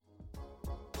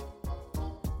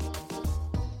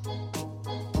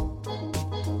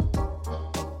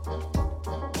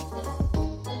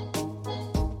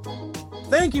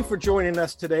Thank you for joining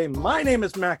us today. My name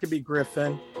is Maccabee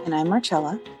Griffin. And I'm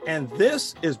Marcella. And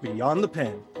this is Beyond the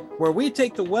Pen, where we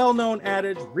take the well-known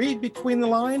adage, read between the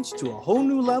lines, to a whole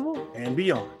new level and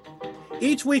beyond.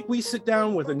 Each week we sit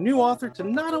down with a new author to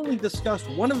not only discuss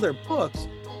one of their books,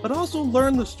 but also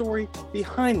learn the story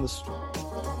behind the story.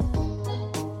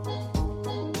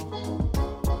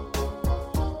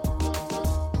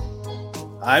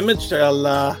 Hi,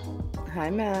 Marcella. Hi,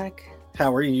 Mac.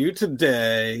 How are you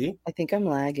today? I think I'm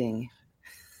lagging.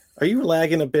 Are you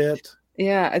lagging a bit?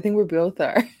 Yeah, I think we both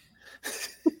are.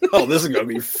 Oh, this is going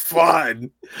to be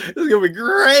fun. This is going to be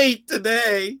great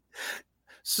today.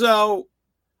 So,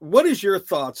 what is your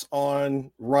thoughts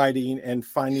on writing and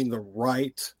finding the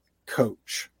right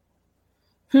coach?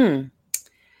 Well,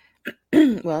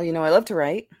 I love to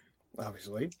write.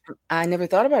 Obviously. I never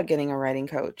thought about getting a writing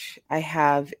coach. I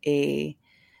have a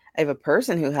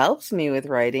person who helps me with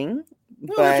writing,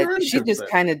 but she just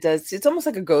kind of does. It's almost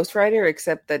like a ghostwriter,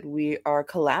 except that we are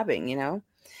collabing, Okay.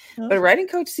 But a writing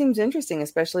coach seems interesting,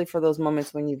 especially for those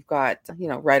moments when you've got,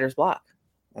 writer's block.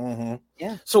 Mm-hmm.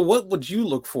 Yeah. So what would you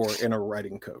look for in a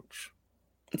writing coach?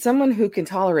 Someone who can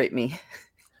tolerate me.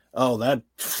 Oh,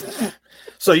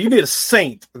 so you need a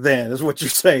saint then, is what you're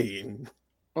saying.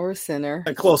 Or a sinner.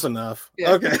 Close enough.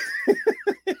 Yeah. Okay.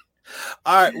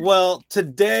 All right. Well,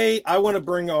 today I want to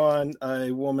bring on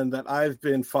a woman that I've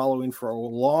been following for a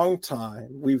long time.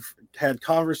 We've had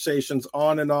conversations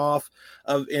on and off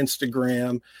of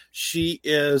Instagram. She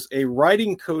is a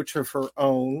writing coach of her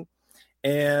own,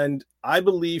 and I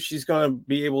believe she's going to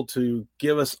be able to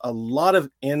give us a lot of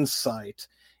insight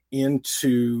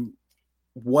into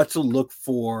what to look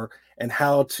for and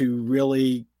how to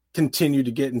really continue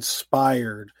to get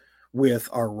inspired with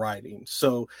our writing.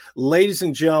 So, ladies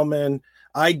and gentlemen,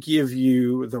 I give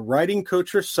you the writing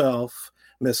coach herself,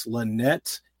 Miss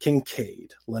LaNette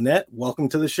Kincaide. LaNette, welcome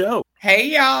to the show.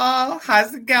 Hey, y'all.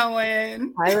 How's it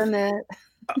going? Hi, LaNette.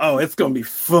 Oh, it's going to be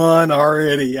fun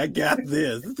already. I got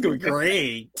this. It's going to be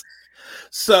great.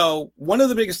 So, one of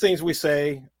the biggest things we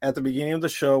say at the beginning of the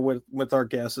show with our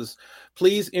guests is,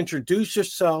 please introduce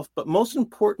yourself, but most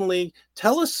importantly,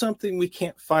 tell us something we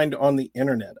can't find on the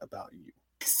internet about you.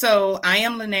 So I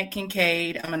am LaNette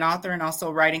Kincaide. I'm an author and also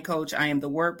a writing coach. I am the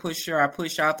word pusher. I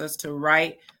push authors to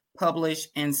write, publish,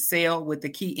 and sell with the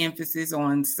key emphasis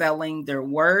on selling their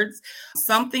words.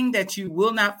 Something that you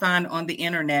will not find on the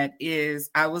internet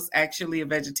is I was actually a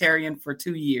vegetarian for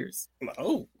 2 years.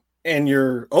 Oh, and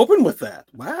you're open with that.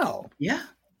 Wow. Yeah.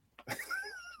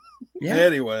 Yeah.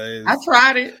 Anyways. I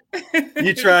tried it.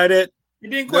 You tried it? It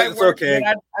didn't quite work. Okay.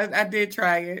 But I did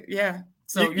try it. Yeah.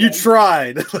 So you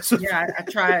tried. Yeah, I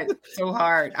tried so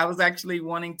hard. I was actually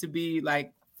wanting to be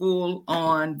like full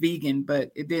on vegan,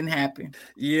 but it didn't happen.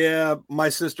 Yeah, my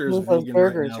sister is those vegan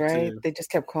burgers, right? Too. They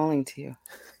just kept calling to you.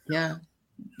 Yeah.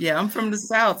 I'm from the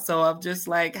South, so I'm just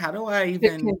like, how did I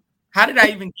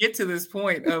even get to this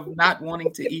point of not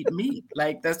wanting to eat meat?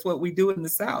 Like, that's what we do in the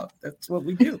South. That's what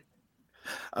we do.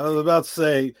 I was about to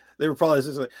say, they were probably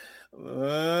just like,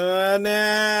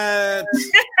 LaNette.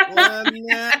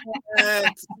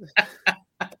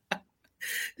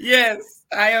 Yes,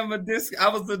 I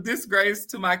was a disgrace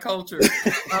to my culture.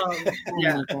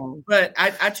 Yeah, but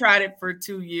I tried it for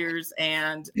 2 years,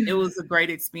 and it was a great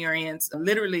experience.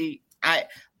 Literally, I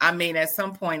mean, at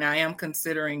some point, I am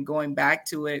considering going back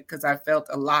to it because I felt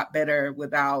a lot better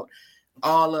without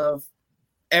all of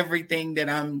everything that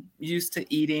I'm used to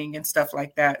eating and stuff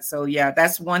like that. So yeah,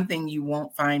 that's one thing you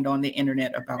won't find on the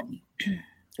internet about me.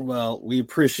 Well, we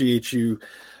appreciate you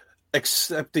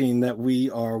accepting that we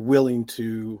are willing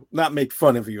to not make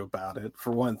fun of you about it,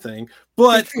 for one thing,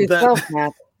 but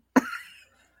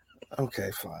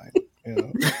okay, fine.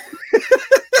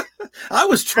 I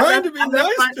was trying to be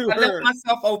nice to her. I left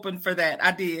myself open for that.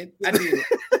 I did.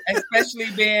 Especially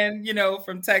being,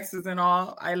 from Texas and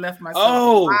all. I left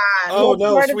myself. Oh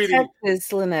no, sweetie. Texas,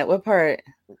 LaNette. What part?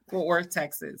 Fort Worth,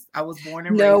 Texas. I was born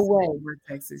and raised in Fort Worth,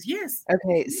 Texas. Yes.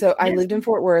 Okay, so I lived in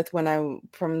Fort Worth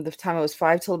from the time I was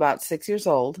 5 till about 6 years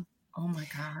old. Oh my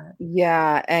God.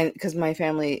 Yeah, and because my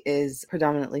family is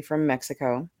predominantly from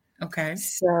Mexico. Okay.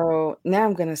 So now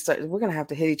we're going to have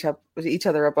to hit each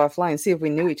other up offline, see if we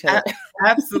knew each other.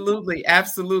 Absolutely.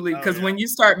 Because when you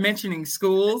start mentioning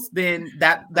schools, then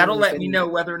that'll let me know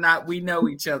whether or not we know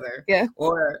each other. Yeah.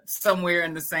 Or somewhere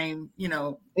in the same,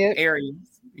 areas.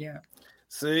 Yeah.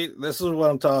 See, this is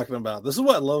what I'm talking about. This is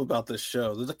what I love about this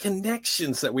show. There's the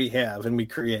connections that we have and we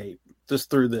create just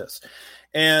through this.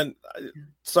 And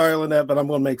sorry, LaNette, but I'm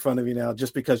going to make fun of you now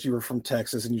just because you were from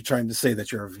Texas and you're trying to say that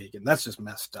you're a vegan. That's just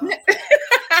messed up.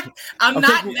 I'm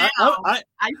not now. I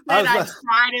said I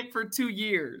tried it for 2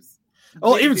 years.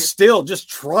 Oh, even still, just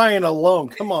trying alone.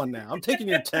 Come on now. I'm taking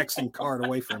your Texan card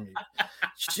away from you.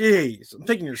 Jeez. I'm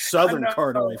taking your Southern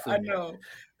card away from you.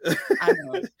 I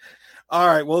know. All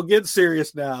right. Well, get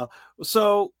serious now.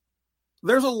 So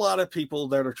there's a lot of people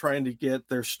that are trying to get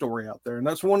their story out there. And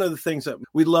that's one of the things that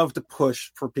we love to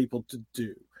push for people to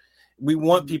do. We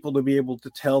want people to be able to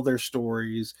tell their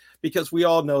stories because we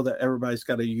all know that everybody's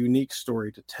got a unique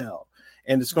story to tell.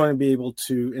 And it's going to be able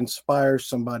to inspire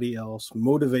somebody else,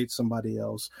 motivate somebody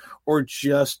else, or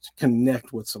just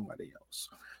connect with somebody else.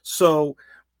 So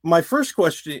my first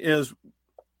question is,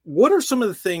 what are some of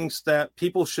the things that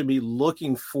people should be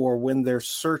looking for when they're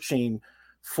searching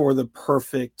for the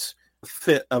perfect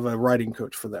fit of a writing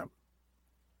coach for them?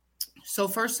 So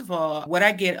first of all, what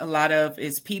I get a lot of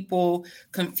is people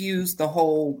confuse the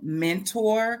whole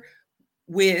mentor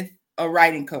with a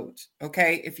writing coach.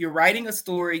 Okay. If you're writing a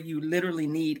story, you literally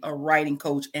need a writing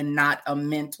coach and not a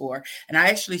mentor. And I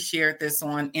actually shared this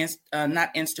on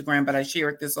not Instagram, but I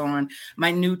shared this on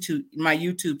my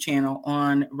YouTube channel,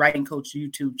 on Writing Coach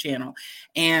YouTube channel.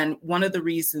 And one of the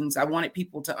reasons I wanted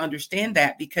people to understand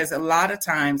that, because a lot of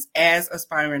times as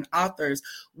aspiring authors,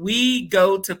 we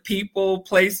go to people,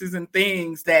 places, and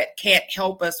things that can't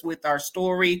help us with our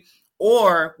story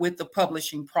or with the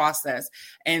publishing process.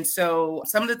 And so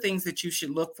some of the things that you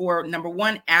should look for, number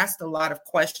one, ask a lot of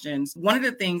questions. One of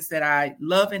the things that I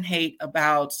love and hate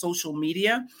about social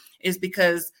media is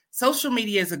because social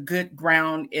media is a good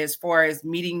ground as far as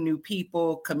meeting new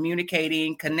people,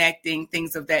 communicating, connecting,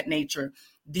 things of that nature.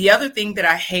 The other thing that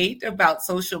I hate about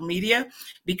social media,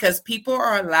 because people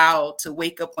are allowed to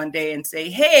wake up one day and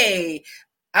say, hey,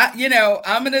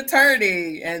 I'm an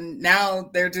attorney, and now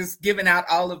they're just giving out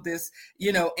all of this,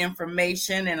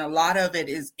 information, and a lot of it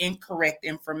is incorrect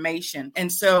information.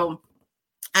 And so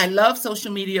I love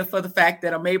social media for the fact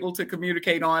that I'm able to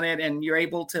communicate on it and you're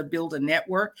able to build a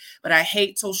network. But I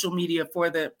hate social media for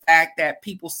the fact that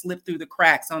people slip through the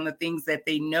cracks on the things that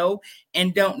they know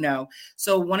and don't know.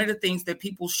 So one of the things that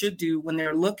people should do when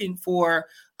they're looking for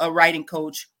a writing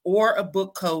coach or a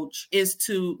book coach is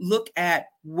to look at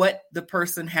what the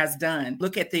person has done.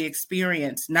 Look at the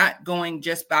experience, not going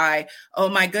just by, oh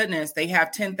my goodness, they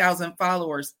have 10,000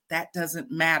 followers. That doesn't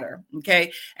matter.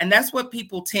 Okay. And that's what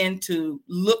people tend to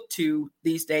look to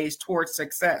these days towards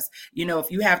success.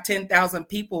 If you have 10,000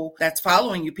 people that's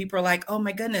following you, people are like, oh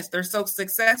my goodness, they're so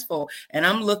successful. And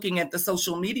I'm looking at the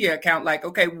social media account like,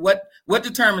 okay, what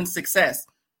determines success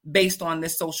based on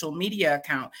this social media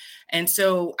account? And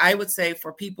so I would say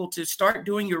for people to start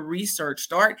doing your research,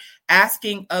 start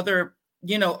asking other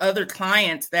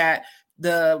clients that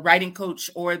the writing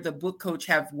coach or the book coach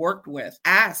have worked with.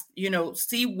 Ask,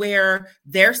 see where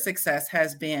their success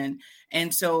has been.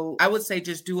 And so I would say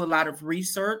just do a lot of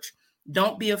research.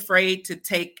 Don't be afraid to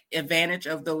take advantage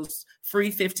of those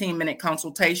free 15-minute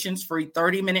consultations, free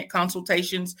 30-minute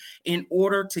consultations in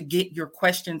order to get your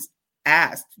questions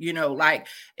asked. Like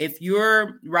if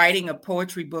you're writing a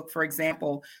poetry book, for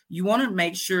example, you want to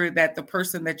make sure that the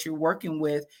person that you're working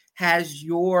with has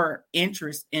your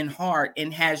interest in heart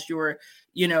and has your,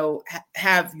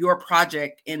 have your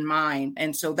project in mind.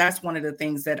 And so that's one of the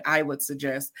things that I would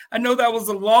suggest. I know that was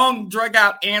a long, drug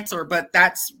out answer, but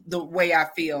that's the way I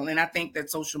feel. And I think that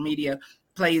social media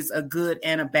plays a good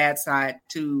and a bad side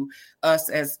to us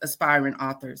as aspiring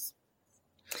authors.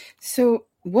 So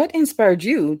what inspired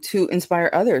you to inspire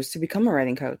others to become a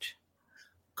writing coach?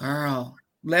 Girl,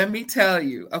 let me tell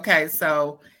you. Okay,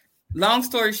 so long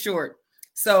story short,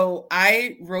 so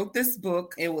I wrote this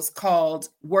book. It was called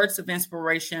Words of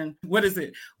Inspiration. What is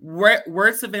it?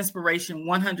 Words of Inspiration,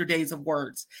 100 Days of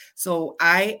Words. So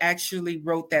I actually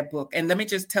wrote that book. And let me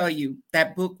just tell you,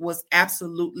 that book was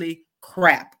absolutely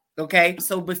crap. Okay,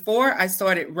 so before I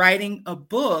started writing a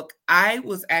book, I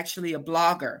was actually a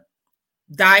blogger.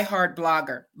 Diehard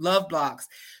blogger, love blogs.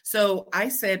 So I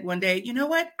said one day, you know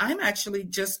what? I'm actually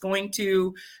just going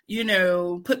to,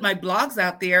 put my blogs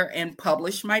out there and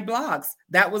publish my blogs.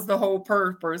 That was the whole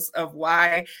purpose of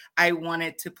why I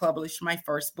wanted to publish my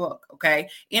first book. Okay.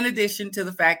 In addition to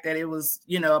the fact that it was,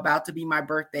 about to be my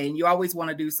birthday, and you always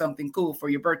want to do something cool for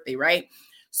your birthday, right?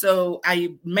 So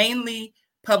I mainly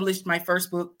published my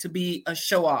first book to be a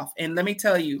show off. And let me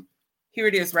tell you, here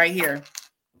it is right here.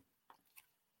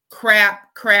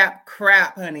 Crap,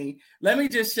 honey. Let me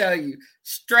just show you.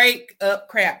 Straight up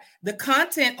crap. The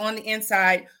content on the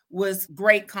inside was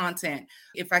great content.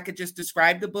 If I could just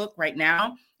describe the book right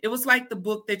now, it was like the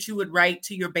book that you would write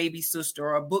to your baby sister,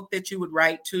 or a book that you would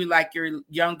write to like your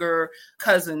younger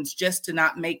cousins, just to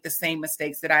not make the same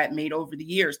mistakes that I had made over the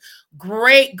years.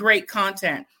 Great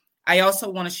content. I also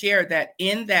want to share that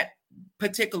in that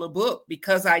particular book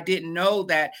because I didn't know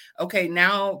that, okay,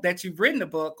 now that you've written a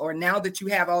book or now that you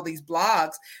have all these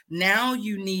blogs, now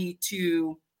you need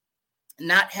to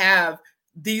not have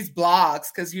these blogs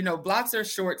because, blogs are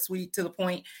short, sweet, to the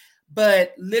point.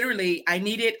 But literally, I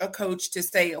needed a coach to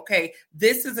say, okay,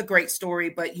 this is a great story,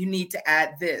 but you need to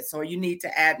add this or you need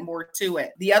to add more to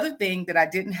it. The other thing that I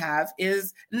didn't have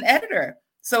is an editor.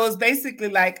 So it's basically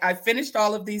like I finished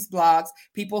all of these blogs.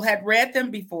 People had read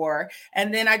them before.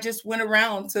 And then I just went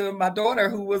around to my daughter,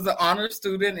 who was an honor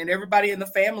student, and everybody in the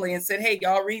family and said, hey,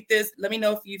 y'all read this. Let me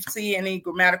know if you see any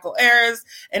grammatical errors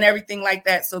and everything like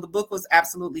that. So the book was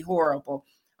absolutely horrible.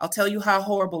 I'll tell you how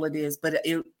horrible it is, but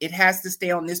it has to stay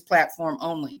on this platform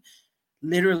only.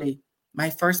 Literally,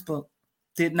 my first book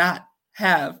did not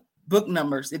have book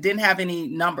numbers. It didn't have any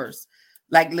numbers,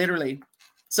 like literally.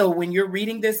 So when you're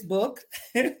reading this book,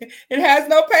 it has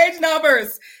no page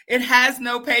numbers. It has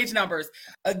no page numbers.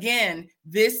 Again,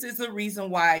 this is a reason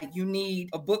why you need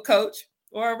a book coach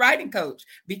or a writing coach,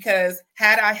 because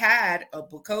had I had a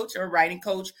book coach or a writing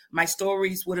coach, my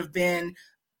stories would have been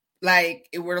like,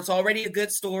 it was already a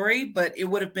good story, but it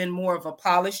would have been more of a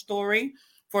polished story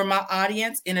for my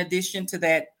audience. In addition to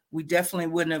that, we definitely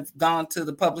wouldn't have gone to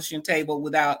the publishing table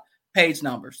without page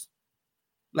numbers,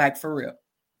 like for real.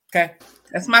 Okay.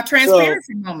 That's my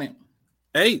transparency moment.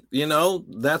 Hey,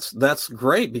 that's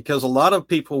great because a lot of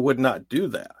people would not do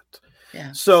that.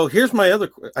 Yeah. So here's I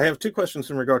have two questions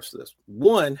in regards to this.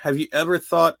 One, have you ever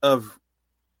thought of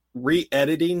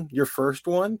re-editing your first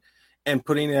one and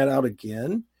putting that out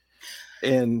again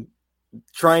and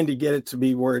trying to get it to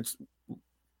be where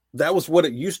that was what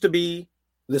it used to be.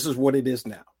 This is what it is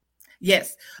now.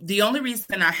 Yes. The only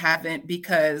reason I haven't,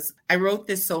 because I wrote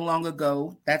this so long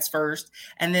ago, that's first.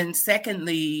 And then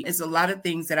secondly, is a lot of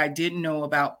things that I didn't know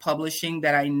about publishing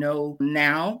that I know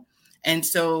now. And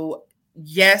so,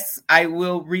 yes, I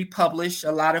will republish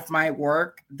a lot of my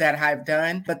work that I've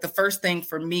done. But the first thing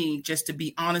for me, just to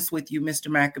be honest with you, Mr.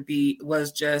 Maccabee,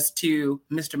 was just to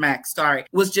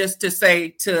say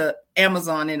to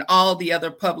Amazon and all the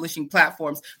other publishing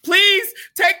platforms, please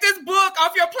take this book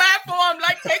off your platform.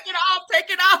 Like, take it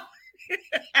off.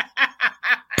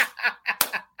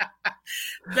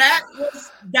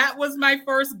 That was my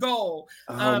first goal.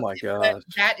 Oh my gosh.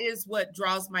 That is what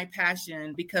draws my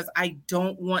passion, because I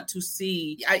don't want to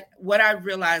see what I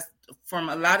realized from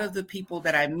a lot of the people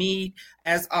that I meet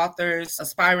as authors,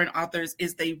 aspiring authors,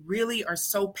 is they really are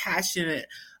so passionate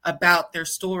about their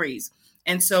stories.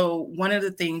 And so one of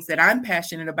the things that I'm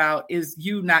passionate about is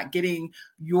you not getting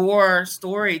your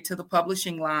story to the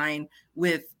publishing line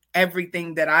with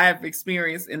everything that I've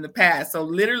experienced in the past. So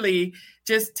literally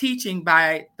just teaching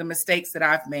by the mistakes that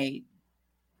I've made.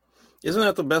 Isn't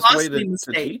that the best way to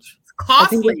teach? I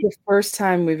think it's the first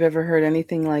time we've ever heard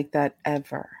anything like that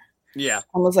ever. Yeah.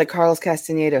 Almost like Carlos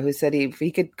Castaneda, who said if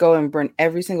he could go and burn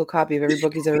every single copy of every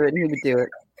book he's ever written, he would do it.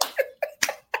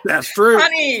 That's true.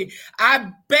 Honey,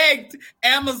 I begged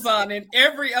Amazon and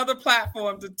every other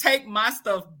platform to take my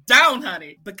stuff down,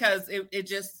 honey, because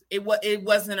it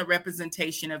wasn't a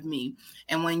representation of me.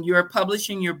 And when you're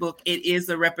publishing your book, it is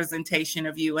a representation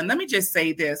of you. And let me just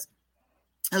say this.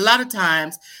 A lot of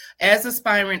times, as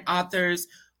aspiring authors,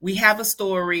 we have a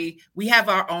story. We have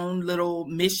our own little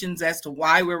missions as to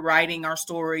why we're writing our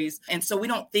stories. And so we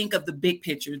don't think of the big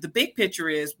picture. The big picture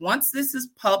is, once this is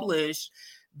published,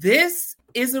 this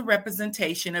is a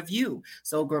representation of you.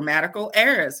 So grammatical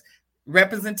errors,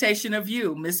 representation of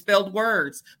you, misspelled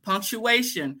words,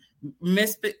 punctuation,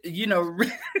 it's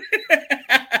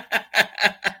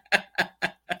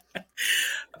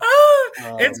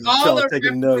all a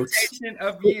representation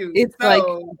of you. It's so, like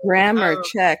grammar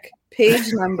check,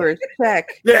 page numbers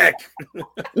check. Yeah.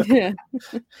 We'll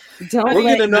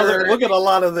get a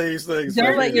lot of these things.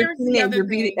 Don't let your teenager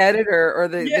be the editor or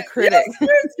the critic.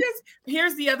 Yes.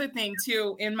 Here's the other thing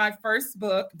too. In my first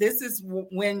book, this is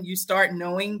when you start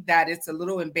knowing that it's a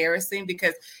little embarrassing,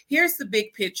 because here's the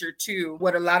big picture too.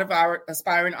 What a lot of our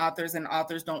aspiring authors and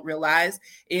authors don't realize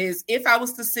is, if I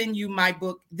was to send you my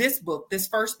book, this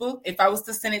first book, if I was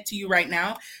to send it to you right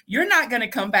now, you're not going to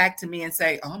come back to me and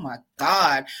say, oh my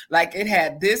God, like it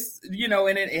had this, in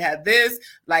it, it had this,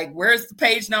 like, where's the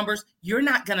page numbers? You're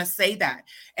not going to say that.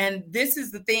 And this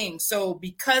is the thing. So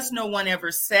because no one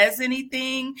ever says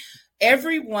anything,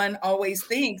 everyone always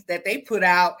thinks that they put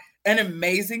out an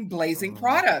amazing, blazing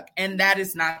product. And that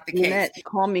is not the case. LaNette,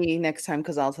 call me next time,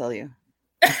 because I'll tell you.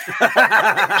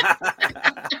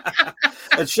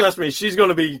 And trust me, she's going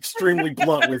to be extremely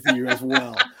blunt with you as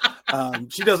well.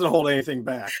 She doesn't hold anything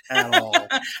back at all.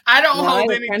 I don't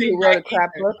hold anything back. He wrote a crap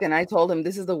book, and I told him,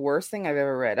 this is the worst thing I've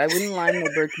ever read. I wouldn't line my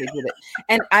bird cage with it.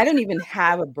 And I don't even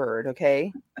have a bird,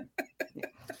 okay?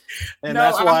 And no,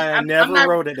 that's why I never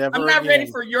wrote it ever I'm not again.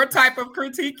 ready for your type of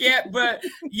critique yet, but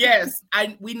yes,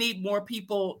 we need more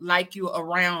people like you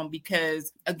around,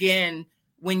 because again,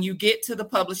 when you get to the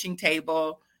publishing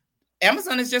table,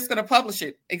 Amazon is just going to publish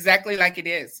it exactly like it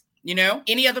is. You know,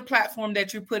 any other platform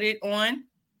that you put it on,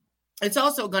 it's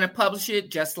also going to publish it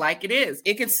just like it is.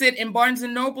 It can sit in Barnes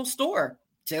and Noble store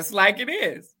just like it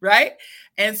is, right?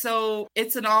 And so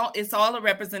it's all a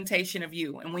representation of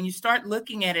you. And when you start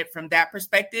looking at it from that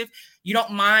perspective, you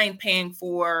don't mind paying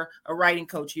for a writing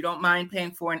coach. You don't mind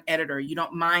paying for an editor. You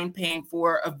don't mind paying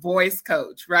for a voice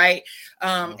coach, right?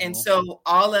 And so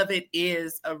all of it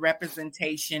is a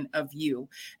representation of you.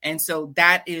 And so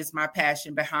that is my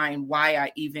passion behind why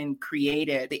I even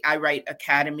created the I Write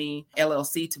Academy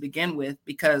LLC to begin with,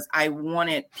 because I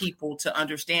wanted people to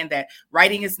understand that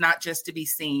writing is not just to be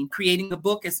seen. Creating a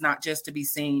book is not just to be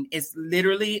seen. It's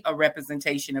literally a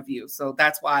representation of you. So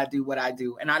that's why I do what I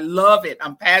do. And I love it.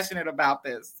 I'm passionate about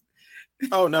this.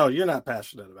 Oh, no, you're not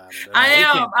passionate about it. I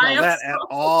am. I am that at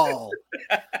all.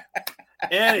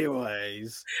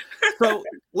 Anyways, so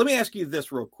let me ask you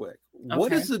this real quick. Okay.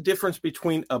 What is the difference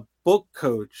between a book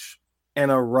coach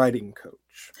and a writing coach?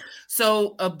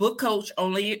 So a book coach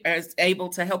only is able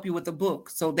to help you with the book.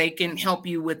 So they can help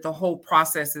you with the whole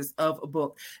processes of a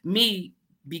book. Me,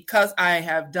 because I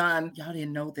have done, y'all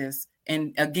didn't know this.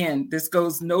 And again, this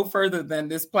goes no further than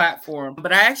this platform,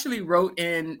 but I actually wrote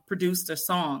and produced a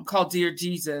song called Dear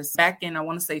Jesus back in, I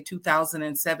want to say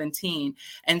 2017.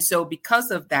 And so because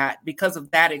of that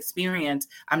experience,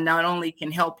 I'm not only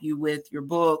can help you with your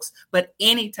books, but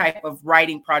any type of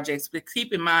writing projects. But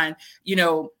keep in mind, you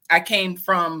know, I came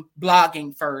from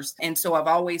blogging first. And so I've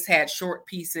always had short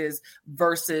pieces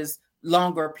versus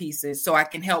longer pieces. So I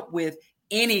can help with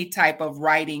any type of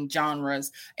writing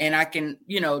genres. And I can,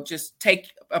 you know, just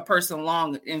take a person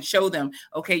along and show them,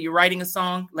 okay, you're writing a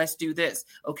song, let's do this.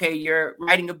 Okay, you're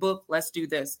writing a book, let's do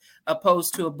this,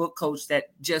 opposed to a book coach that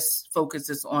just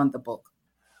focuses on the book.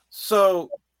 So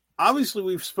obviously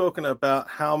we've spoken about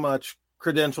how much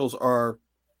credentials are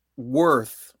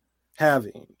worth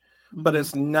having, but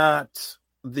it's not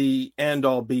the end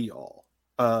all be all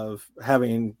of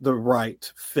having the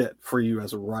right fit for you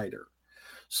as a writer.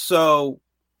 So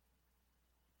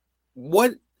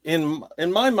what in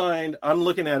my mind, I'm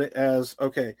looking at it as,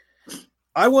 okay,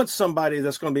 I want somebody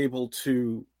that's going to be able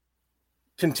to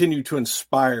continue to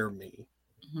inspire me,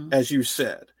 as you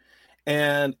said.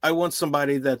 And I want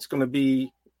somebody that's going to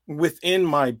be within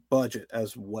my budget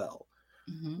as well.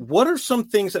 What are some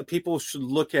things that people should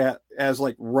look at as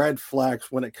like red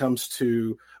flags when it comes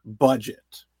to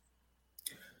budget?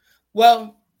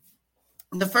 Well,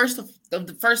 the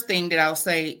first thing that I'll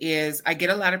say is I get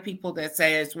a lot of people that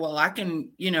says, well, I can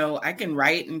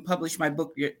write and publish my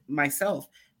book myself.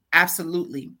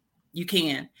 Absolutely, you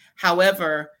can.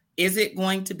 However, is it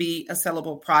going to be a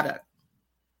sellable product?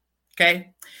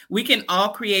 Okay. We can all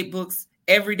create books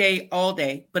every day, all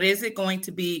day, but is it going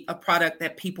to be a product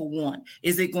that people want?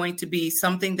 Is it going to be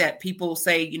something that people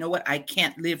say, you know what, I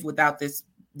can't live without this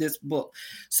book?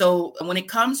 So when it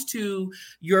comes to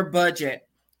your budget,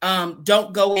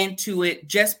 don't go into it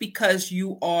just because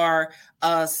you are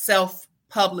a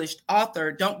self-published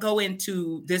author. Don't go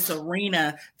into this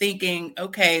arena thinking,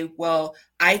 okay, well,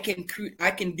 I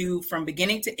can do from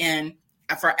beginning to end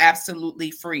for absolutely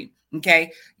free.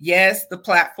 Okay. Yes, the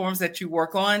platforms that you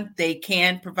work on, they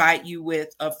can provide you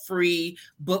with a free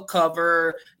book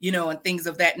cover, and things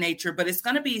of that nature, but it's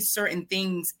going to be certain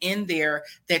things in there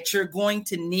that you're going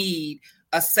to need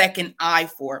a second eye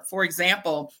for. For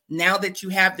example, now that you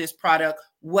have this product,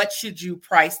 what should you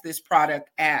price this product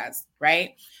as,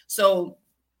 right? So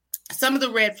some of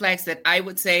the red flags that I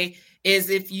would say is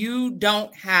if you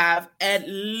don't have at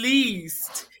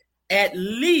least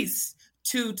 $2,000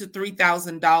 to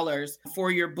 $3,000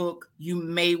 for your book, you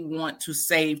may want to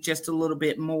save just a little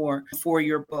bit more for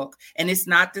your book. And it's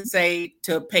not to say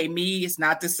to pay me, it's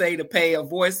not to say to pay a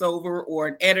voiceover or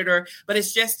an editor, but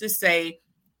it's just to say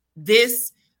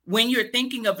this, when you're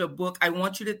thinking of a book, I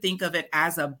want you to think of it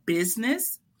as a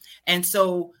business. And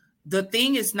so the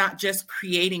thing is not just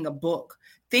creating a book.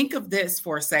 Think of this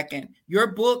for a second. Your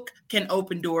book can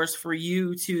open doors for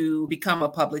you to become a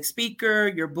public speaker.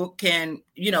 Your book can,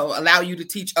 allow you to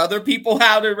teach other people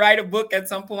how to write a book at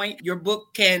some point. Your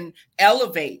book can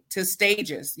elevate to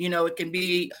stages. It can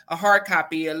be a hard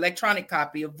copy, electronic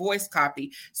copy, a voice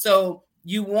copy. So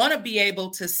you want to be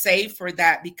able to save for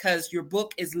that because your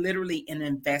book is literally an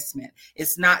investment.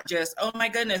 It's not just, oh my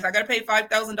goodness, I got to pay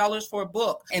 $5,000 for a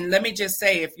book. And let me just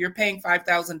say, if you're paying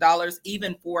 $5,000,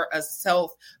 even for a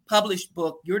self-published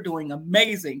book, you're doing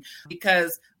amazing,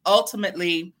 because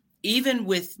ultimately, even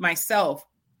with myself,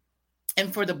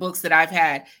 and for the books that I've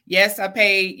had. Yes, I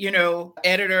pay,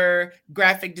 editor,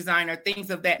 graphic designer, things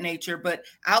of that nature. But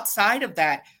outside of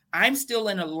that, I'm still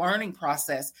in a learning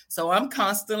process. So I'm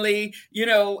constantly,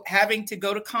 having to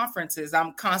go to conferences.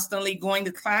 I'm constantly going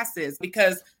to classes,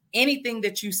 because anything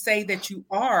that you say that you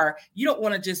are, you don't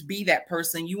want to just be that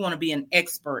person. You want to be an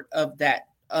expert of that,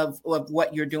 of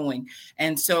what you're doing.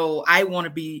 And so I want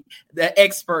to be the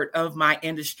expert of my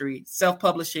industry.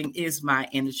 Self-publishing is my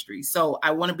industry. So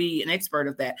I want to be an expert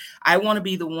of that. I want to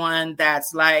be the one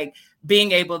that's like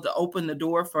being able to open the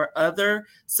door for other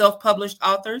self-published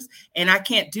authors. And I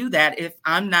can't do that if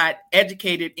I'm not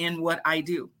educated in what I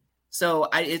do. So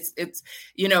it's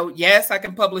yes, I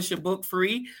can publish a book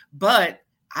free, but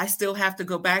I still have to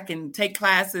go back and take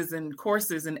classes and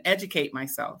courses and educate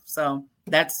myself. So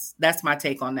that's my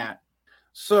take on that.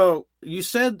 So you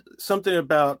said something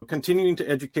about continuing to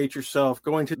educate yourself,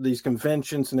 going to these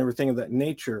conventions and everything of that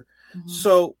nature. Mm-hmm.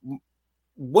 So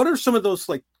what are some of those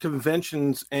like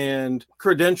conventions and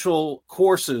credential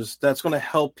courses that's going to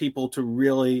help people to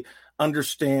really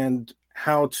understand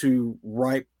how to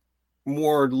write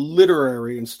more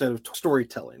literary instead of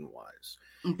storytelling wise?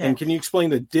 Okay. And can you explain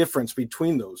the difference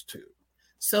between those two?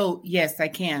 So, yes, I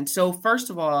can. So,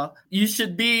 first of all, you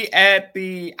should be at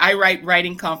the I Write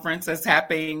Writing Conference that's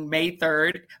happening March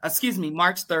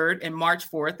 3rd and March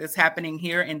 4th. It's happening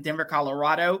here in Denver,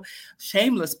 Colorado.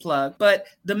 Shameless plug. But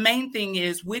the main thing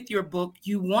is, with your book,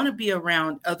 you want to be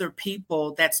around other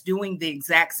people that's doing the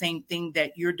exact same thing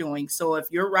that you're doing. So if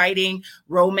you're writing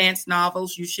romance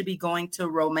novels, you should be going to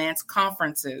romance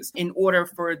conferences in order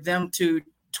for them to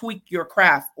tweak your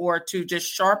craft or to just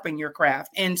sharpen your craft.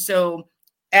 And so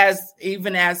as a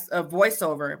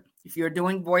voiceover, if you're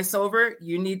doing voiceover,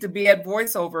 you need to be at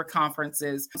voiceover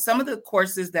conferences. Some of the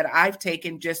courses that I've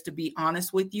taken, just to be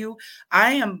honest with you,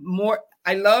 I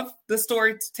love the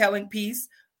storytelling piece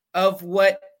of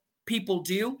what people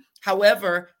do.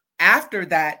 However, after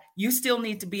that, you still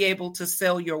need to be able to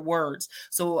sell your words.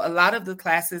 So a lot of the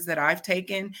classes that I've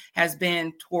taken has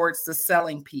been towards the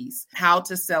selling piece, how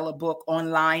to sell a book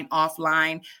online,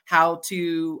 offline, how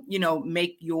to,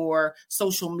 make your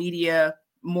social media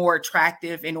more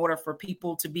attractive in order for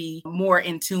people to be more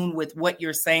in tune with what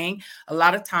you're saying. A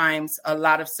lot of times, a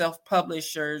lot of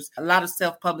self-published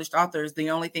authors,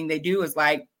 the only thing they do is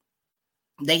like,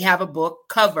 they have a book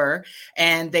cover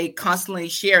and they constantly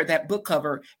share that book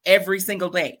cover every single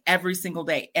day.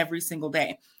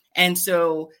 And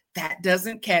so that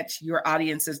doesn't catch your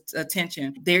audience's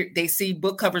attention. They see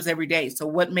book covers every day. So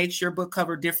what makes your book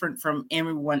cover different from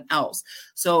everyone else?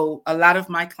 So a lot of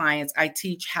my clients, I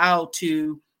teach how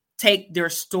to take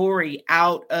their story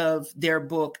out of their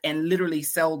book and literally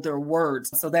sell their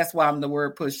words. So that's why I'm the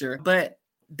word pusher. But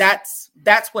that's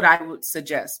what I would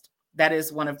suggest. That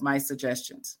is one of my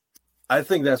suggestions. I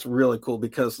think that's really cool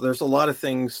because there's a lot of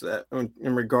things that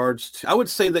in regards to, I would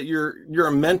say that you're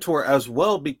a mentor as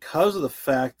well because of the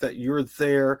fact that you're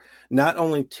there not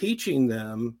only teaching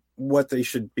them what they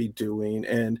should be doing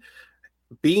and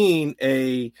being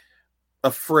a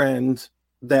friend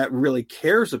that really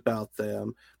cares about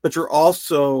them, but you're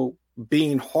also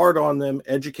being hard on them,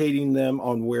 educating them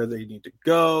on where they need to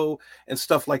go and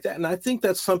stuff like that. And I think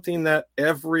that's something that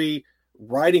every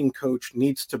writing coach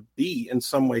needs to be in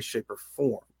some way, shape, or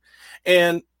form.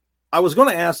 And I was going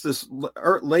to ask this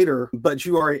later, but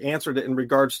you already answered it in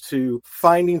regards to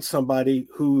finding somebody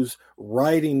who's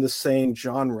writing the same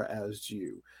genre as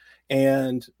you.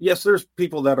 And yes, there's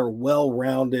people that are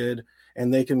well-rounded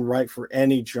and they can write for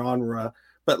any genre.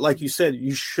 But like you said,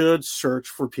 you should search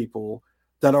for people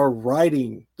that are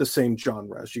writing the same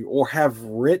genre as you or have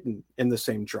written in the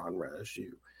same genre as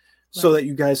you. So that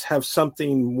you guys have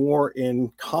something more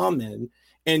in common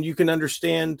and you can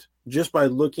understand just by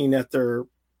looking at their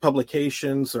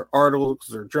publications, their articles,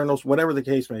 their journals, whatever the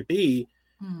case may be,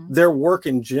 their work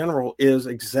in general is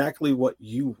exactly what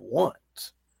you want.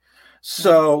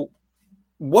 So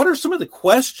what are some of the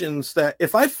questions that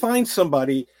if I find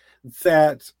somebody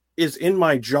that is in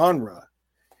my genre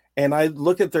and I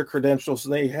look at their credentials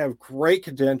and they have great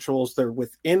credentials, they're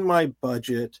within my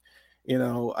budget,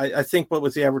 I think what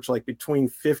was the average, like between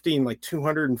 $50 and like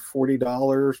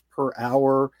 $240 per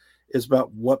hour is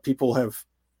about what people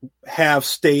have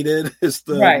stated is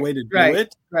the way to do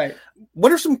it. Right.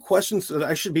 What are some questions that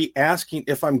I should be asking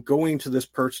if I'm going to this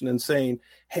person and saying,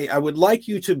 hey, I would like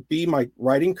you to be my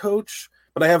writing coach,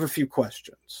 but I have a few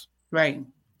questions. Right.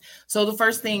 So the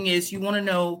first thing is you want to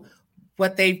know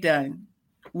what they've done.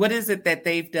 What is it that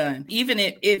they've done? Even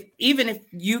if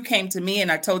you came to me and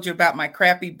I told you about my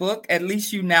crappy book, at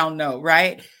least you now know,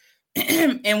 right?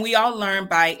 And we all learn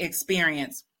by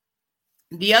experience.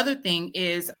 The other thing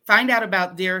is find out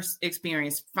about their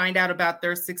experience, find out about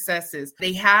their successes.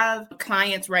 They have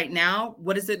clients right now.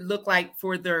 What does it look like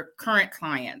for their current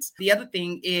clients? The other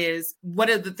thing is, what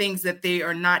are the things that they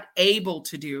are not able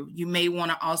to do? You may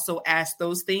want to also ask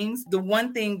those things. The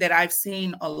one thing that I've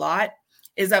seen a lot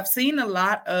is I've seen a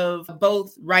lot of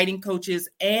both writing coaches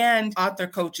and author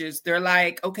coaches. They're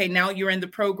like, okay, now you're in the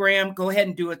program, go ahead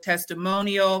and do a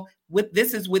testimonial.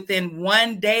 This is within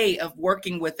 1 day of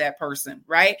working with that person,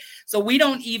 right? So we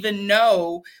don't even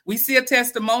know, we see a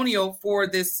testimonial for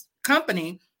this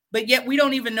company, but yet we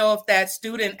don't even know if that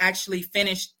student actually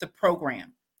finished the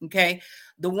program, okay?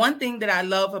 The one thing that I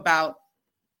love about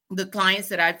the clients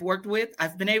that I've worked with,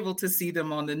 I've been able to see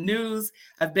them on the news.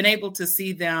 I've been able to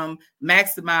see them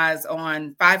maximize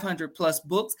on 500 plus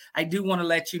books. I do want to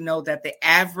let you know that the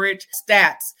average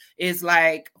stats is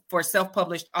like for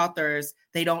self-published authors,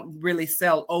 they don't really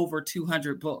sell over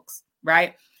 200 books,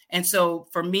 right? And so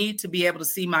for me to be able to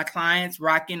see my clients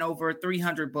rocking over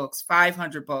 300 books,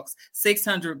 500 books,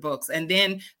 600 books, and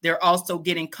then they're also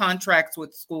getting contracts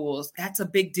with schools, that's a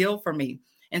big deal for me.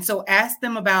 And so ask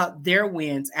them about their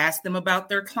wins, ask them about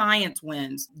their clients'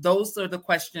 wins. Those are the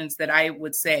questions that I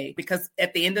would say, because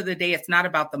at the end of the day, it's not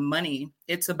about the money.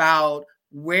 It's about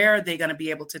where are they going to be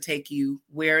able to take you,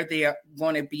 where they are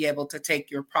going to be able to take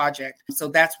your project. So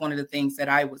that's one of the things that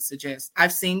I would suggest.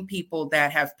 I've seen people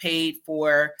that have paid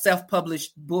for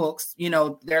self-published books. You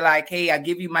know, they're like, hey, I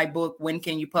give you my book. When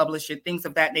can you publish it? Things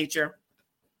of that nature.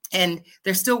 And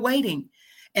they're still waiting.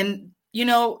 And, you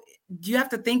know, you have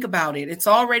to think about it. It's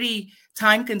already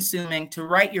time consuming to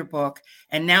write your book.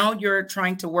 And now you're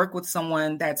trying to work with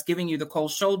someone that's giving you the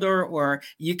cold shoulder, or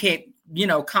you can't,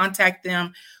 contact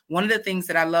them. One of the things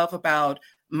that I love about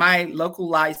my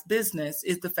localized business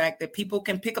is the fact that people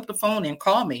can pick up the phone and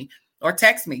call me or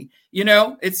text me.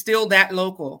 It's still that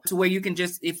local to where you can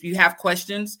just, if you have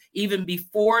questions, even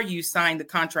before you sign the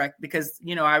contract, because,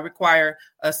 I require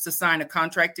us to sign a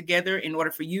contract together in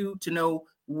order for you to know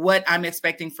what I'm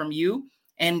expecting from you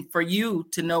and for you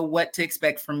to know what to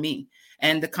expect from me.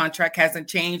 And the contract hasn't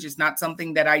changed. It's not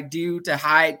something that I do to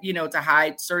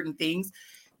hide certain things.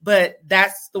 But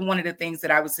that's one of the things that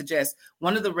I would suggest.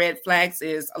 One of the red flags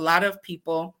is a lot of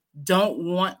people don't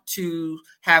want to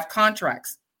have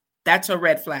contracts. That's a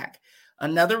red flag.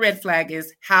 Another red flag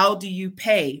is, how do you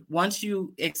pay? Once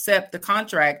you accept the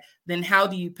contract, then how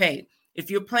do you pay? If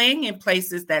you're playing in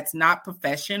places that's not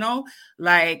professional,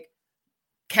 like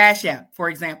Cash App, for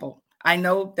example. I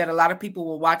know that a lot of people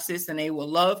will watch this and they will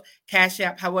love Cash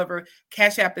App. However,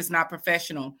 Cash App is not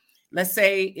professional. Let's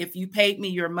say if you paid me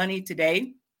your money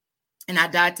today and I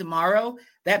died tomorrow,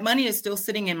 that money is still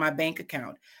sitting in my bank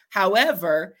account.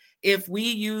 However, if we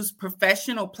use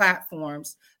professional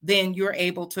platforms, then you're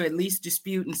able to at least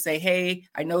dispute and say, hey,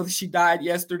 I know that she died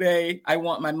yesterday. I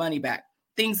want my money back.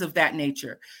 Things of that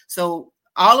nature. So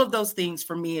all of those things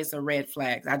for me is a red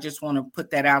flag. I just want to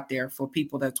put that out there for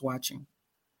people that's watching.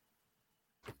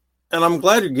 And I'm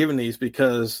glad you're giving these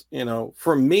because,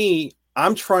 for me,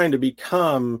 I'm trying to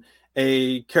become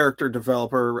a character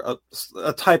developer,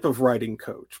 a type of writing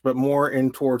coach, but more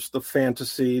in towards the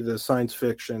fantasy, the science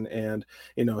fiction, and,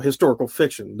 historical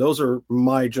fiction. Those are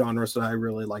my genres that I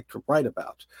really like to write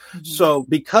about. Mm-hmm. So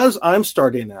because I'm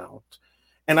starting out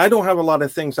and I don't have a lot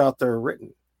of things out there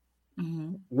written,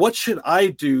 mm-hmm. what should I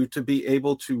do to be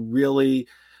able to really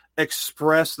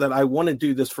express that I want to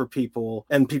do this for people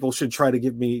and people should try to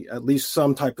give me at least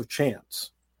some type of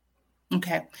chance?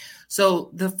 Okay.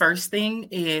 So the first thing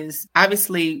is,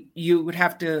 obviously, you would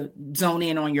have to zone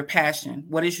in on your passion.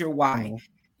 What is your why? Mm-hmm.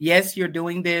 Yes, you're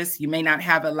doing this. You may not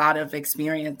have a lot of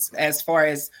experience as far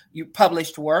as you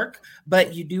published work,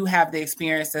 but you do have the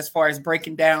experience as far as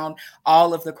breaking down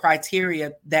all of the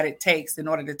criteria that it takes in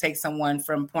order to take someone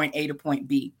from point A to point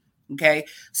B. Okay.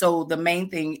 So the main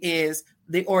thing is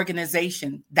the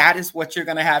organization. That is what you're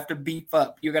going to have to beef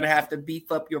up. You're going to have to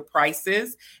beef up your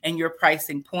prices and your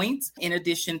pricing points. In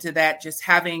addition to that, just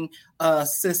having a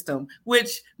system,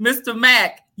 which Mr.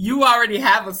 Mack, you already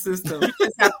have a system. You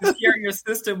just have to share your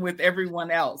system with everyone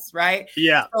else, right?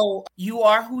 Yeah. So you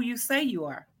are who you say you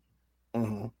are.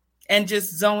 Mm-hmm. And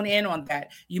just zone in on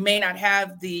that. You may not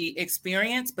have the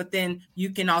experience, but then you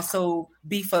can also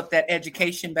beef up that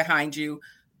education behind you.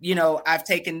 I've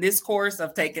taken this course,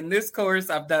 I've done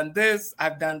this,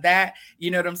 I've done that.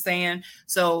 You know what I'm saying?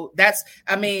 So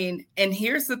and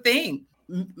here's the thing,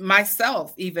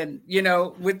 myself, even,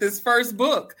 with this first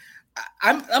book,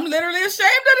 I'm literally ashamed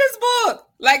of this book,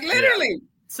 like literally. Yeah.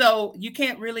 So you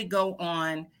can't really go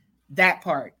on that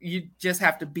part. You just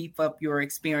have to beef up your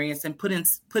experience and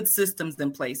put systems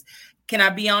in place. can I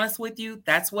be honest with you?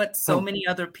 That's what so many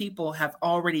other people have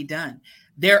already done.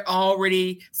 They're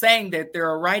already saying that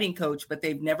they're a writing coach, but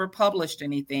they've never published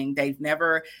anything. They've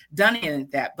never done any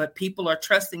of that, but people are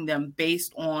trusting them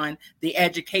based on the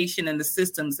education and the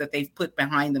systems that they've put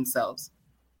behind themselves.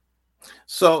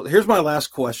 So here's my last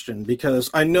question, because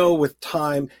I know with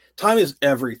time is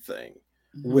everything,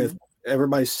 with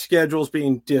everybody's schedules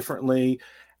being differently.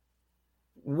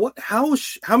 How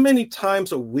many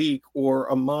times a week or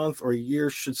a month or a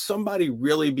year should somebody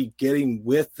really be getting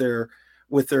with their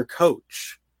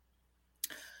coach?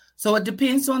 So it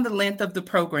depends on the length of the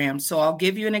program. So I'll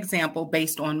give you an example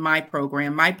based on my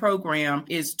program. My program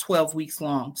is 12 weeks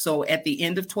long. So at the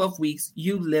end of 12 weeks,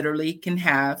 you literally can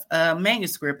have a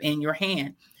manuscript in your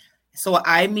hand. So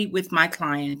I meet with my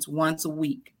clients once a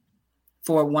week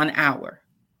for 1 hour.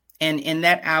 And in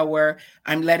that hour,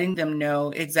 I'm letting them know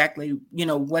exactly,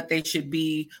 what they should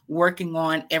be working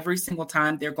on every single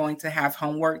time they're going to have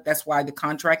homework. That's why the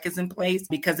contract is in place,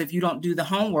 because if you don't do the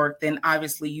homework, then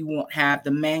obviously you won't have the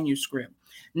manuscript.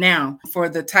 Now, for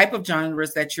the type of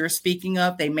genres that you're speaking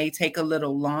of, they may take a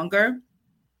little longer.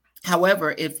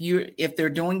 However, if they're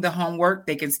doing the homework,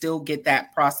 they can still get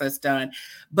that process done.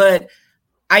 But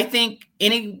I think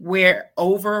anywhere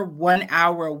over 1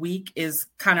 hour a week is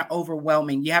kind of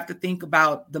overwhelming. You have to think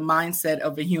about the mindset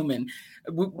of a human.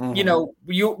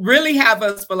 You really have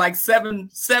us for like seven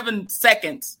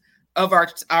seconds of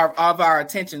our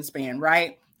attention span,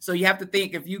 right? So you have to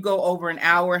think, if you go over an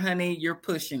hour, honey, you're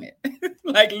pushing it,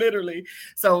 like literally.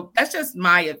 So that's just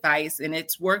my advice, and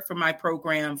it's worked for my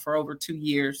program for over 2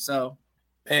 years. So.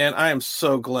 And I am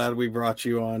so glad we brought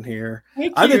you on here.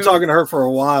 I've been talking to her for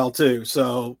a while too,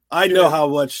 so I know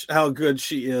how good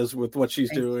she is with what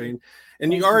she's doing.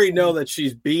 And you already know that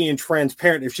she's being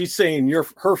transparent. If she's saying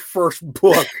her first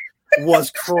book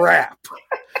was crap,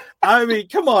 I mean,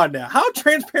 come on now. How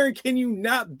transparent can you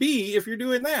not be if you're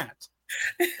doing that?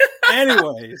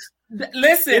 Anyways.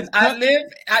 Listen, I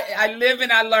live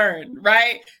and I learn,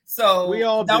 right? So we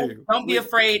all don't be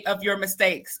afraid of your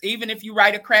mistakes. Even if you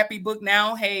write a crappy book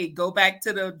now, hey, go back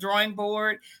to the drawing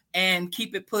board and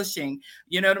keep it pushing.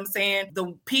 You know what I'm saying?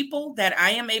 The people that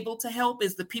I am able to help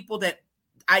is the people that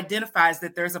identifies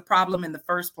that there's a problem in the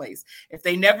first place. If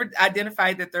they never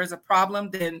identify that there's a problem,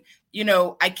 then,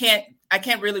 I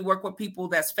can't really work with people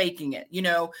that's faking it.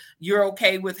 You're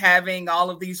okay with having all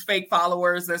of these fake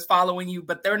followers that's following you,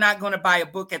 but they're not going to buy a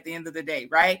book at the end of the day,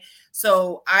 right?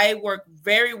 So I work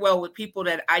very well with people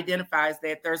that identifies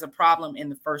that there's a problem in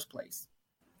the first place.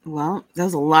 Well, that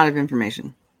was a lot of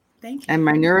information. Thank you. And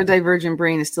my neurodivergent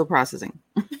brain is still processing.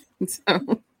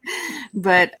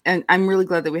 And I'm really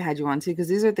glad that we had you on too, because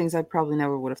these are things I probably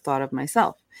never would have thought of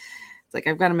myself. It's like,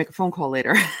 I've got to make a phone call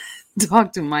later,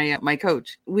 talk to my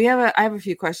coach. I have a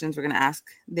few questions we're going to ask.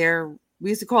 We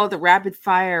used to call it the rapid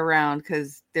fire round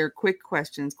because they're quick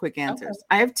questions, quick answers. Okay.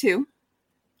 I have 2.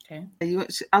 Okay.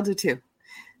 I'll do 2.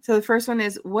 So the first one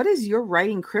is, what is your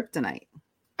writing kryptonite?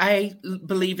 I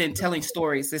believe in telling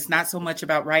stories. It's not so much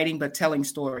about writing, but telling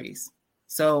stories.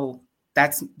 So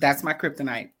that's my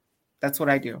kryptonite. That's what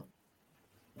I do.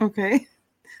 Okay.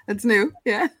 That's new.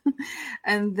 Yeah.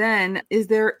 And then, is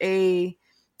there a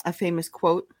famous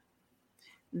quote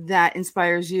that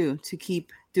inspires you to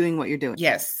keep doing what you're doing?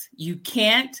 Yes. You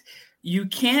can't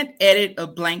edit a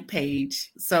blank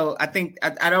page. So I think,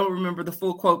 I don't remember the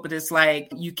full quote, but it's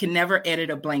like, you can never edit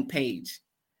a blank page.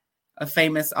 A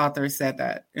famous author said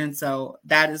that. And so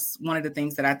that is one of the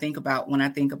things that I think about when I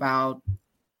think about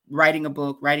writing a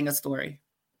book, writing a story.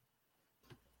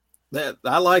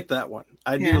 I like that one.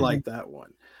 I do like that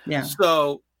one. Yeah.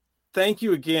 So thank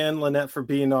you again, LaNette, for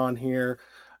being on here.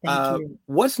 Thank you.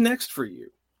 What's next for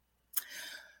you?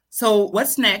 So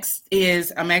what's next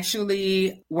is I'm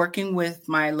actually working with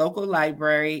my local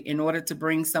library in order to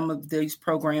bring some of these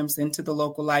programs into the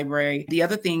local library. The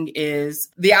other thing is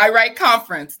the I Write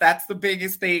conference. That's the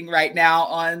biggest thing right now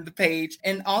on the page.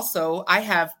 And also I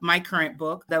have my current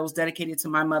book that was dedicated to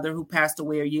my mother who passed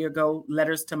away a year ago,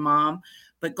 Letters to Mom.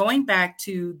 But going back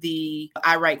to the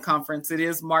I Write conference, it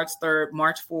is March 3rd,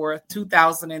 March 4th,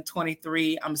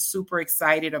 2023. I'm super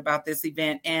excited about this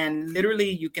event. And literally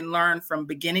you can learn from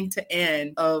beginning to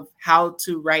end of how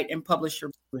to write and publish your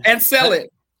book and sell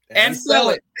it. And sell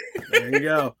it. There you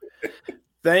go.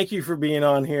 Thank you for being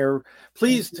on here.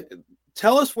 Please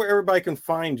tell us where everybody can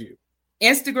find you.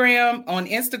 On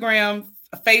Instagram,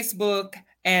 Facebook,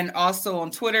 and also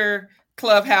on Twitter,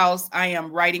 Clubhouse. I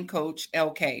am Writing Coach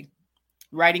LK.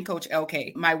 Writing Coach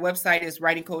LK. My website is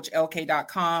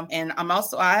writingcoachlk.com. And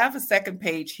I have a second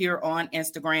page here on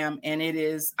Instagram, and it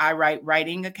is I Write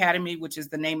Writing Academy, which is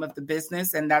the name of the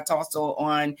business. And that's also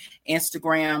on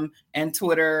Instagram and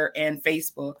Twitter and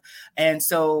Facebook. And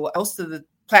so most of the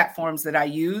platforms that I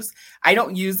use, I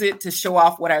don't use it to show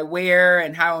off what I wear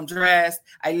and how I'm dressed.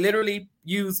 I literally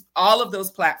use all of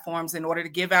those platforms in order to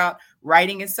give out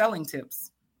writing and selling tips.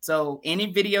 So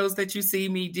any videos that you see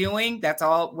me doing, that's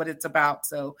all what it's about.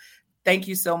 So thank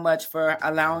you so much for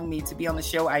allowing me to be on the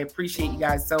show. I appreciate you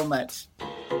guys so much.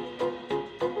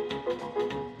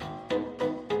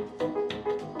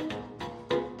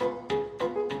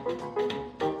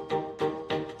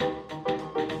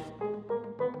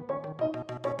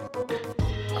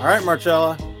 All right,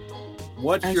 Marcella,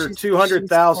 what's your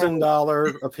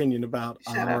 $200,000 opinion about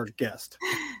our guest?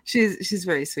 She's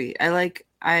very sweet.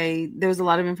 There was a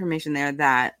lot of information there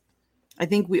that I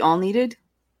think we all needed,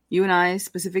 you and I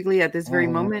specifically at this very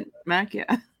moment, Mac.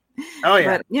 Yeah. Oh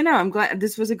yeah. But I'm glad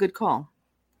this was a good call.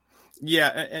 Yeah.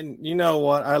 And you know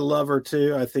what? I love her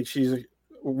too. I think she's a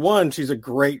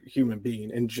great human being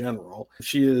in general.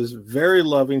 She is very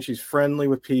loving. She's friendly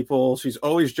with people. She's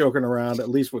always joking around, at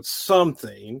least with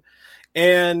something.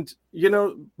 And,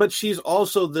 but she's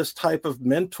also this type of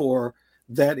mentor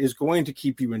that is going to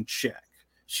keep you in check.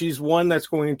 She's one that's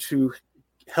going to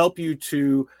help you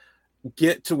to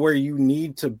get to where you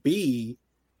need to be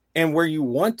and where you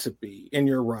want to be in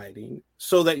your writing,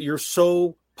 so that you're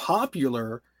so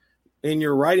popular in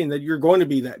your writing that you're going to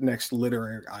be that next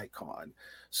literary icon.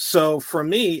 So for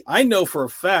me, I know for a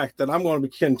fact that I'm going to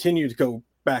continue to go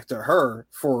back to her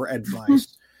for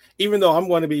advice. Even though I'm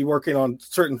going to be working on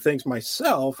certain things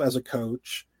myself as a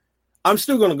coach, I'm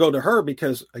still going to go to her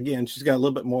because, again, she's got a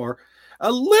little bit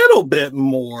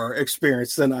more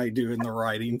experience than I do in the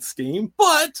writing scheme,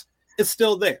 but it's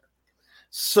still there.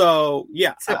 So,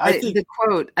 yeah. So I think the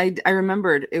quote, I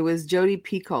remembered, it was Jodi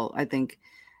Picoult, I think.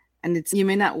 And it's, you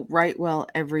may not write well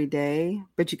every day,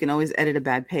 but you can always edit a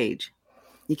bad page.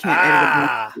 You can't edit a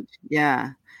bad page.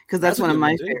 Yeah. Because that's one of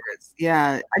my favorites.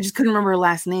 Yeah. I just couldn't remember her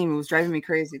last name. It was driving me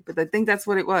crazy, but I think that's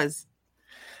what it was.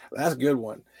 That's a good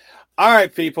one. All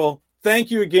right, people.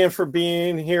 Thank you again for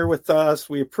being here with us.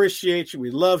 We appreciate you. We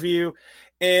love you.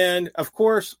 And of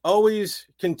course, always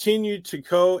continue to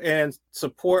go and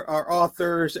support our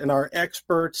authors and our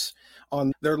experts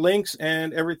on their links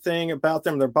and everything about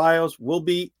them. Their bios will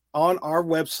be on our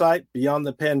website,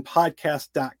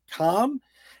 beyondthepenpodcast.com.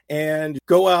 And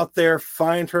go out there,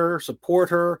 find her, support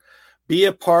her, be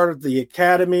a part of the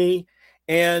academy,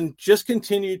 and just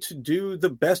continue to do the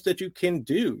best that you can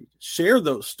do. Share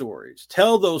those stories,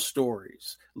 tell those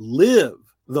stories, live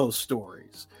those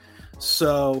stories.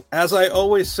 So, as I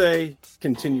always say,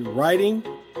 continue writing,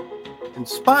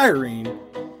 inspiring,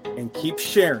 and keep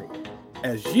sharing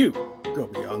as you go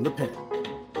beyond the pen.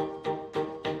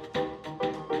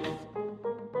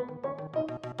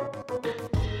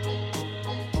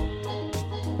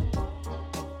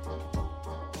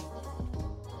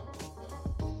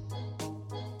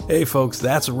 Hey folks,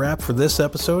 that's a wrap for this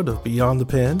episode of Beyond the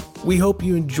Pen. We hope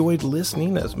you enjoyed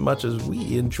listening as much as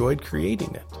we enjoyed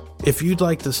creating it. If you'd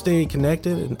like to stay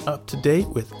connected and up to date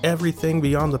with everything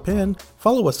Beyond the Pen,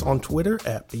 follow us on Twitter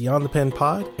at Beyond the Pen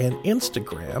Pod and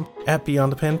Instagram at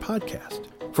Beyond the Pen Podcast.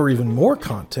 For even more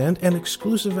content and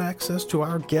exclusive access to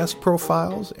our guest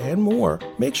profiles and more,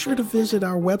 make sure to visit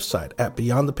our website at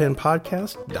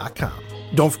beyondthepenpodcast.com.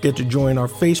 Don't forget to join our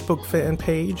Facebook fan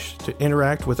page to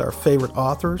interact with our favorite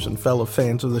authors and fellow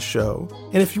fans of the show.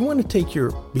 And if you want to take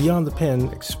your Beyond the Pen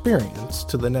experience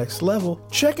to the next level,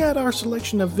 check out our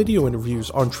selection of video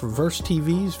interviews on Traverse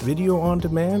TV's video on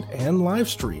demand and live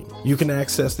stream. You can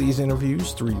access these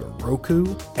interviews through your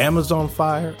Roku, Amazon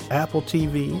Fire, Apple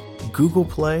TV, Google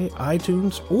Play,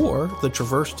 iTunes, or the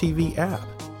Traverse TV app.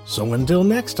 So until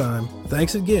next time,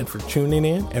 thanks again for tuning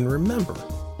in, and remember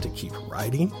to keep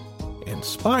writing,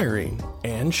 inspiring,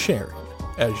 and sharing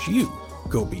as you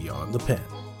go beyond the pen.